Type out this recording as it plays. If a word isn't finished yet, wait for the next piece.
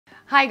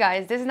Hi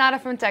guys, this is Nada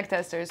from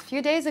Techtesters. A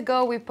few days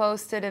ago we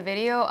posted a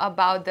video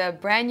about the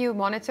brand new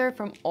monitor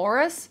from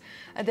Aorus,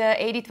 the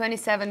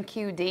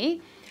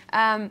AD27QD.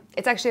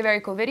 It's actually a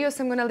very cool video,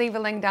 so I'm going to leave a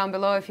link down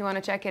below if you want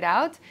to check it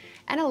out.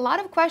 And a lot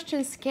of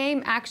questions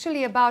came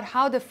actually about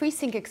how the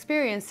Freesync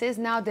experience is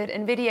now that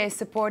Nvidia is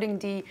supporting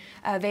the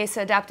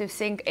VESA Adaptive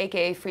Sync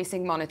aka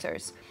Freesync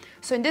monitors.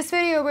 So in this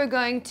video we're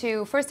going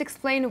to first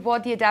explain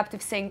what the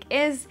Adaptive Sync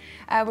is,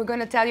 we're going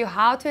to tell you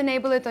how to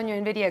enable it on your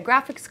Nvidia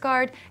graphics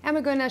card, and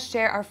we're going to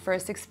share our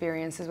first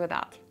experiences with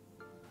that.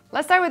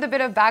 Let's start with a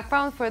bit of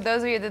background for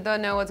those of you that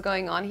don't know what's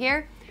going on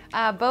here.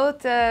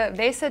 Both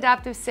VESA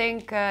Adaptive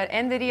Sync,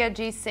 Nvidia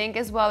G-Sync,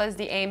 as well as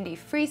the AMD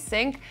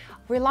Freesync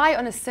rely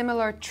on a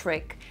similar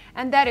trick,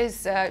 and that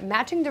is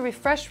matching the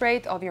refresh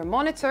rate of your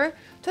monitor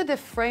to the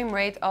frame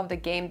rate of the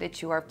game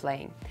that you are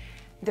playing.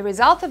 The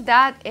result of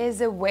that is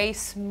a way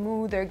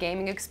smoother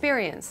gaming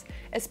experience,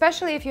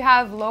 especially if you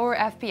have lower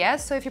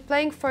FPS. So if you're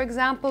playing, for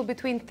example,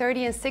 between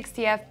 30 and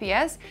 60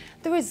 FPS,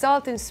 the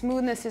result in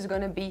smoothness is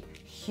going to be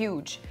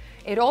huge.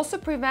 It also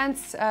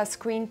prevents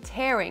screen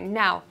tearing.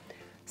 Now,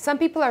 some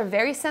people are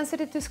very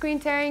sensitive to screen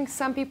tearing,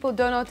 some people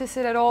don't notice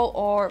it at all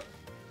or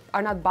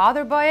are not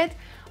bothered by it,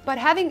 but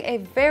having a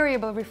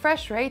variable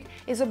refresh rate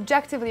is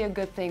objectively a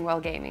good thing while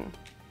gaming.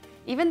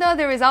 Even though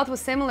the result was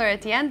similar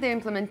at the end, the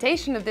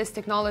implementation of this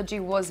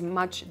technology was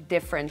much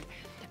different.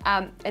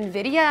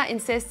 Nvidia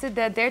insisted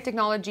that their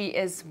technology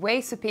is way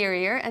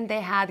superior, and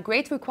they had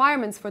great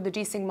requirements for the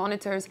G-Sync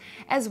monitors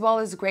as well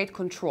as great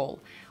control.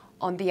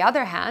 On the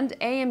other hand,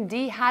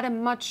 AMD had a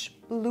much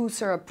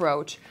looser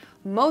approach.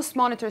 Most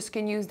monitors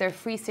can use their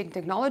FreeSync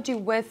technology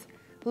with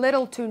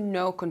little to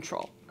no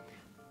control.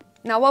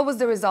 Now, what was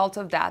the result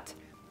of that?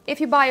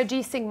 If you buy a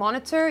G-Sync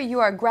monitor, you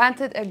are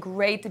granted a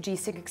great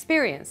G-Sync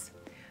experience.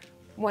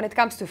 When it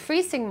comes to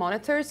FreeSync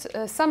monitors,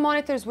 some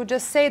monitors would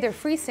just say they're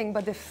FreeSync,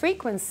 but the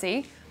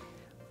frequency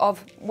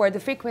of where the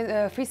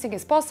FreeSync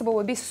is possible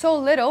would be so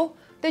little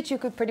that you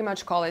could pretty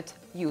much call it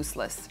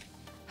useless.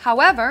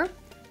 However,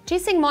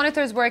 G-Sync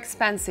monitors were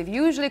expensive,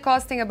 usually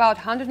costing about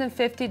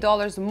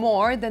 $150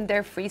 more than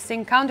their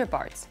FreeSync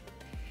counterparts.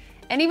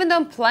 And even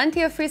though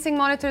plenty of FreeSync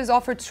monitors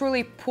offer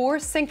truly poor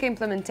sync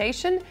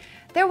implementation,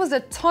 there was a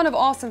ton of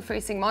awesome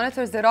FreeSync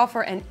monitors that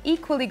offer an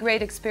equally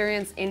great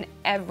experience in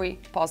every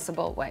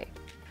possible way.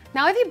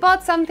 Now, if you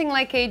bought something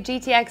like a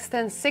GTX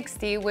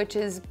 1060, which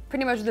is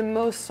pretty much the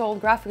most sold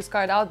graphics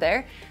card out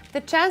there, the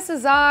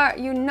chances are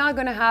you're not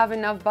going to have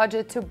enough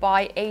budget to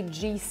buy a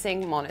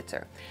G-Sync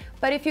monitor.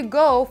 But if you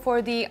go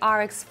for the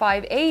RX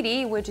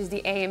 580, which is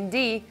the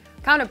AMD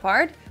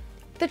counterpart,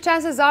 the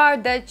chances are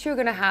that you're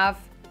going to have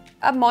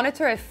a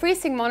monitor, a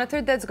FreeSync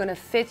monitor that's going to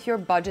fit your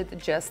budget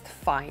just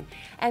fine.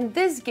 And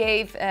this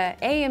gave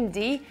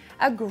AMD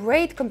a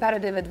great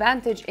competitive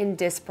advantage in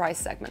this price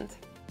segment.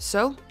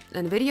 So,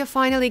 Nvidia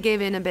finally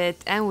gave in a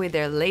bit, and with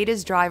their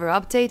latest driver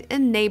update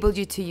enabled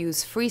you to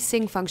use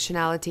FreeSync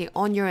functionality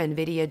on your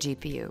Nvidia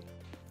GPU.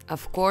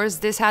 Of course,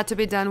 this had to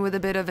be done with a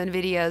bit of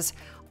Nvidia's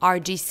 "Our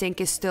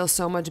G-Sync is still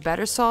so much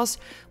better" sauce,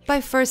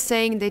 by first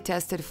saying they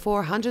tested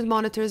 400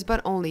 monitors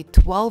but only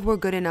 12 were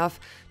good enough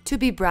to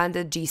be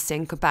branded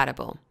G-Sync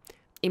compatible,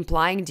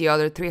 implying the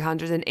other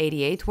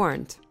 388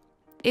 weren't.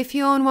 If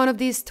you own one of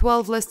these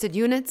 12 listed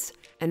units,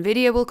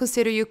 Nvidia will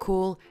consider you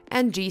cool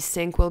and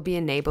G-Sync will be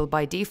enabled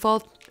by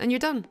default, and you're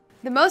done.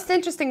 The most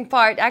interesting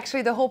part,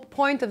 actually the whole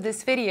point of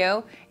this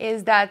video,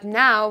 is that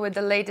now with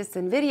the latest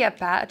Nvidia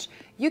patch,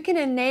 you can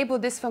enable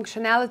this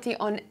functionality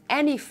on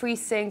any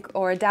FreeSync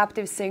or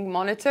Adaptive Sync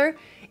monitor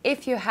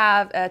if you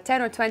have a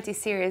 10 or 20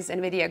 series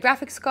Nvidia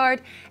graphics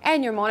card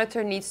and your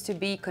monitor needs to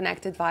be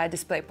connected via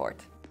DisplayPort.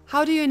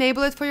 How do you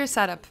enable it for your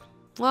setup?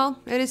 Well,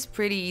 it is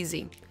pretty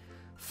easy.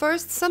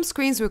 First, some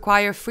screens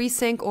require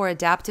FreeSync or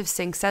Adaptive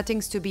Sync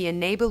settings to be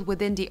enabled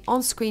within the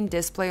on-screen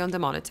display on the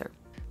monitor.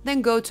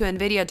 Then go to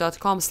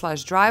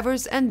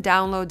nvidia.com/drivers and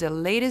download the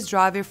latest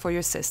driver for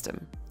your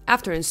system.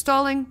 After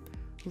installing,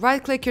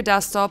 right-click your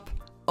desktop,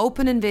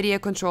 open Nvidia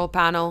Control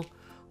Panel,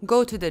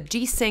 go to the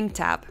G-Sync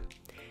tab.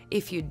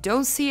 If you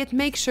don't see it,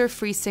 make sure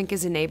FreeSync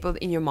is enabled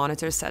in your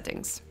monitor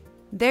settings.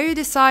 There you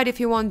decide if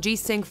you want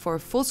G-Sync for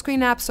full-screen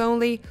apps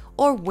only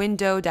or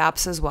windowed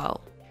apps as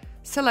well.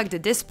 Select the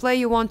display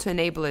you want to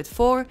enable it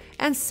for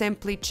and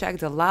simply check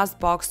the last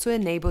box to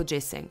enable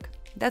G-Sync.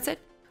 That's it.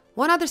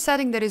 One other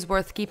setting that is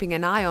worth keeping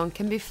an eye on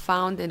can be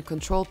found in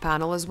Control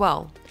Panel as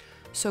well.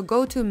 So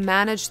go to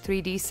Manage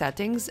 3D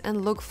Settings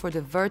and look for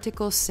the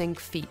Vertical Sync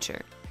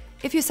feature.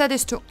 If you set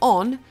this to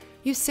on,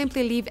 you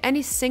simply leave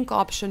any sync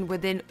option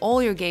within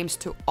all your games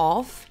to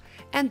off,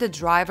 and the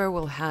driver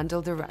will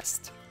handle the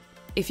rest.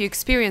 If you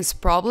experience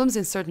problems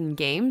in certain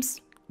games,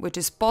 which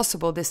is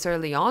possible this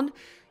early on,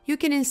 you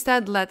can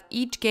instead let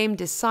each game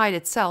decide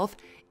itself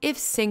if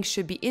sync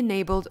should be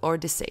enabled or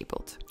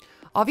disabled.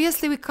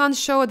 Obviously, we can't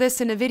show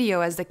this in a video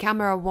as the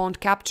camera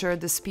won't capture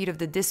the speed of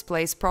the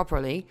displays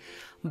properly,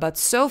 but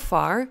so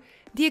far,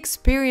 the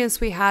experience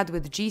we had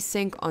with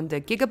G-Sync on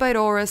the Gigabyte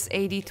Aorus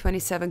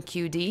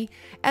AD27QD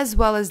as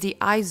well as the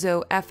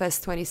Eizo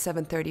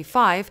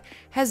FS2735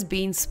 has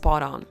been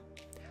spot on.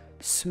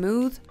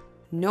 Smooth,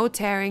 no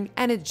tearing,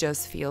 and it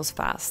just feels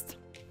fast.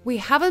 We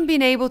haven't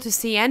been able to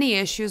see any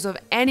issues of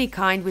any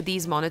kind with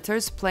these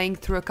monitors playing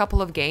through a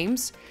couple of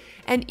games,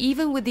 and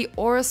even with the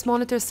Aorus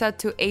monitor set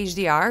to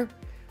HDR,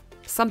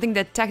 something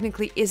that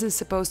technically isn't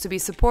supposed to be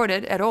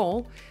supported at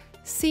all,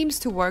 seems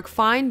to work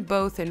fine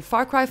both in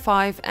Far Cry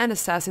 5 and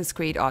Assassin's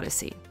Creed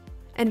Odyssey.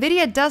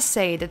 Nvidia does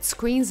say that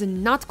screens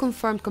not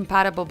confirmed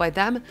compatible by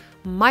them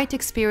might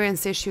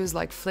experience issues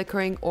like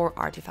flickering or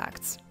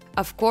artifacts.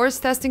 Of course,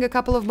 testing a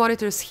couple of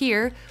monitors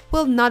here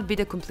will not be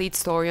the complete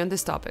story on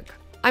this topic.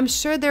 I'm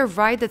sure they're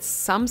right that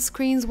some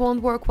screens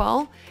won't work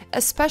well,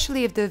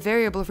 especially if the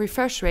variable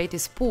refresh rate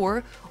is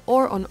poor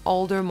or on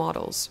older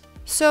models.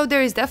 So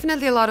there is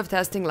definitely a lot of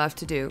testing left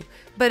to do,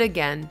 but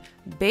again,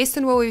 based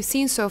on what we've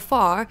seen so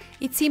far,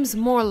 it seems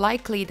more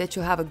likely that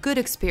you'll have a good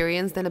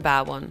experience than a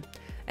bad one.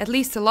 At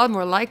least a lot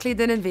more likely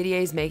than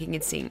Nvidia is making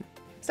it seem.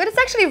 So that's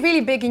actually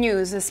really big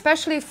news,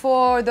 especially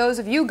for those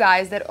of you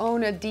guys that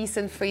own a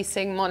decent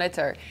Freesync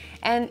monitor.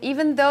 And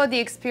even though the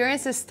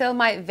experiences still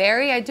might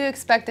vary, I do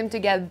expect them to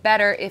get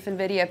better if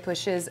Nvidia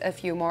pushes a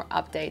few more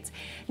updates.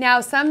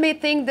 Now, some may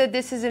think that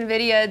this is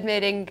Nvidia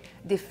admitting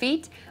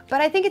defeat, but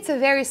I think it's a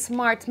very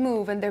smart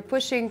move, and they're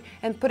pushing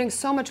and putting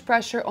so much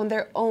pressure on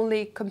their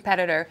only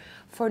competitor.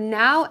 For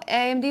now,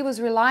 AMD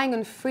was relying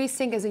on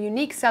Freesync as a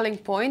unique selling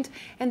point,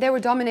 and they were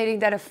dominating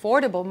that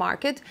affordable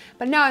market,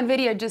 but now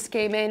Nvidia just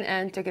came in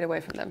and took it away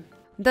from them.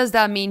 Does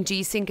that mean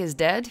G-Sync is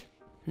dead?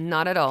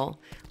 Not at all.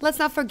 Let's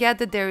not forget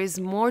that there is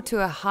more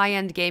to a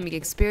high-end gaming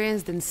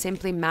experience than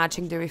simply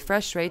matching the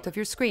refresh rate of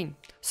your screen.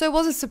 So it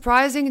wasn't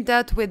surprising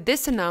that with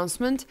this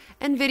announcement,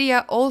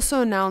 Nvidia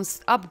also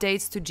announced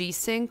updates to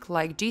G-Sync,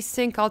 like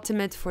G-Sync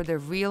Ultimate for the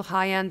real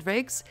high-end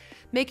rigs,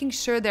 making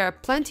sure there are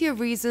plenty of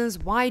reasons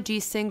why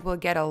G-Sync will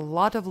get a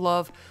lot of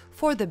love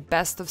for the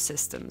best of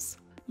systems.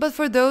 But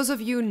for those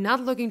of you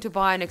not looking to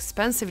buy an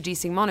expensive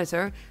G-Sync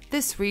monitor,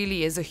 this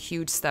really is a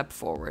huge step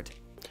forward.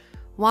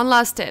 One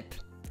last tip.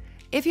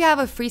 If you have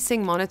a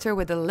Freesync monitor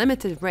with a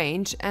limited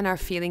range and are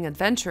feeling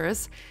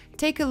adventurous,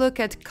 take a look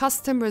at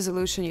Custom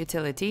Resolution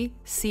Utility,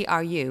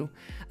 CRU,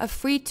 a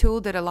free tool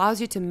that allows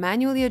you to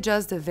manually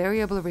adjust the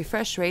variable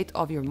refresh rate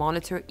of your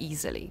monitor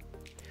easily.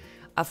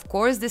 Of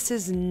course, this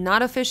is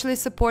not officially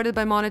supported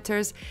by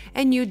monitors,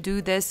 and you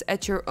do this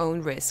at your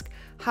own risk.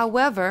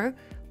 However,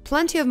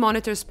 plenty of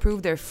monitors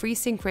prove their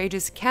Freesync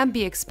ranges can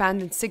be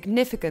expanded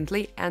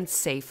significantly and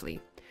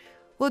safely.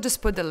 We'll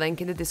just put the link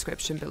in the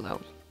description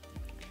below.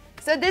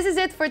 So this is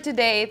it for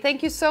today.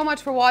 Thank you so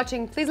much for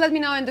watching. Please let me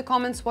know in the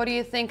comments what do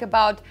you think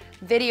about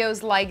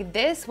videos like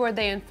this. Were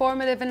they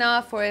informative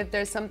enough, or if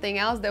there's something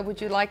else that would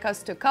you like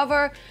us to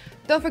cover?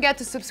 Don't forget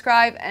to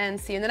subscribe,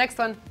 and see you in the next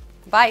one.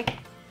 Bye!